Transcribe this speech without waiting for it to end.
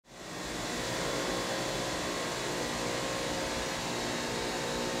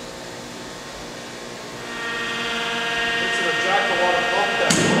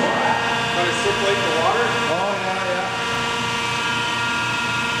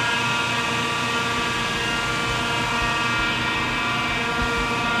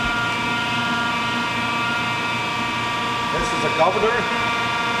the governor.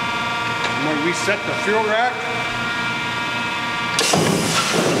 I'm going to reset the fuel rack.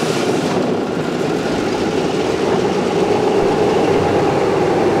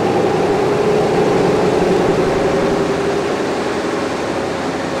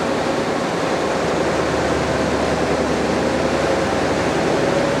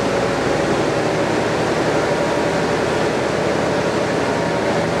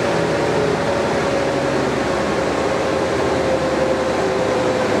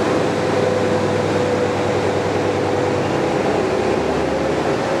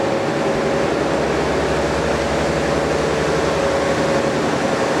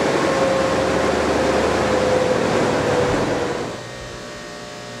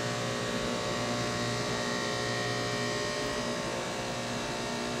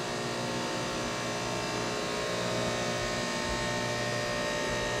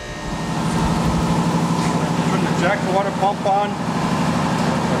 Jack the water pump on,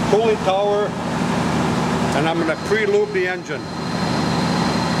 the cooling tower, and I'm going to pre-lube the engine.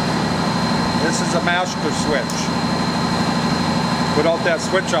 This is a master switch. Without that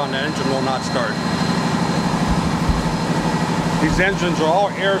switch on, the engine will not start. These engines are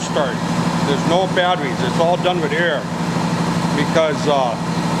all air start. There's no batteries. It's all done with air because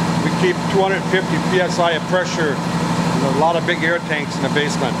we keep 250 psi of pressure and a lot of big air tanks in the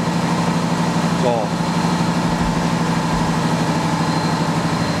basement. So.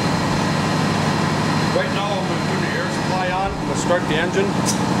 Right now I'm going to turn the air supply on. I'm going to start the engine.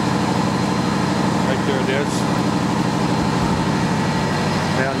 Right there it is.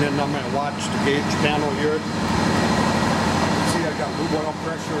 And then I'm going to watch the gauge panel here. See, I got lube oil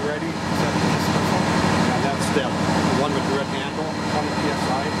pressure ready. Yeah, that's the one with the red handle, 20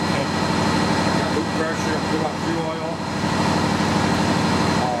 psi. Got lube pressure, put on fuel oil.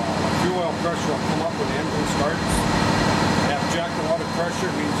 Fuel oil pressure will come up when the engine starts. I have jack the water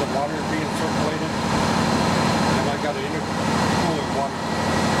pressure, means the water is being circulated. And I got an intercooling water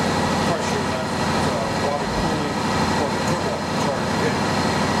pressure, that's water cooling for the turbo charge in.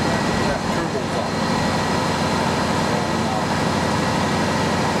 That turbo's on.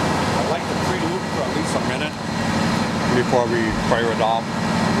 And I like to pre-lube for at least a minute before we fire it off.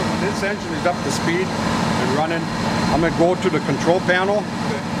 When this engine is up to speed and running, I'm going to go to the control panel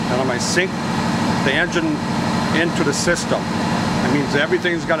and I'm going to sync the engine into the system. That means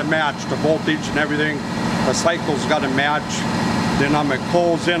everything's got to match, the voltage and everything. The cycle's got to match. Then I'm going to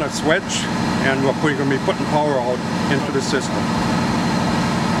close in a switch and we're going to be putting power out into the system.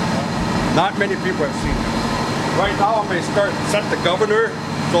 Not many people have seen it. Right now I'm going to set the governor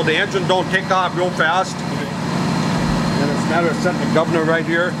so the engine don't take off real fast. And it's a matter of setting the governor right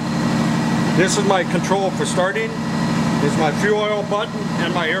here. This is my control for starting. This is my fuel oil button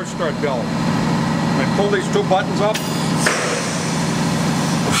and my air start valve. I pull these two buttons up,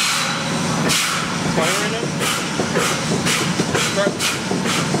 firing it, start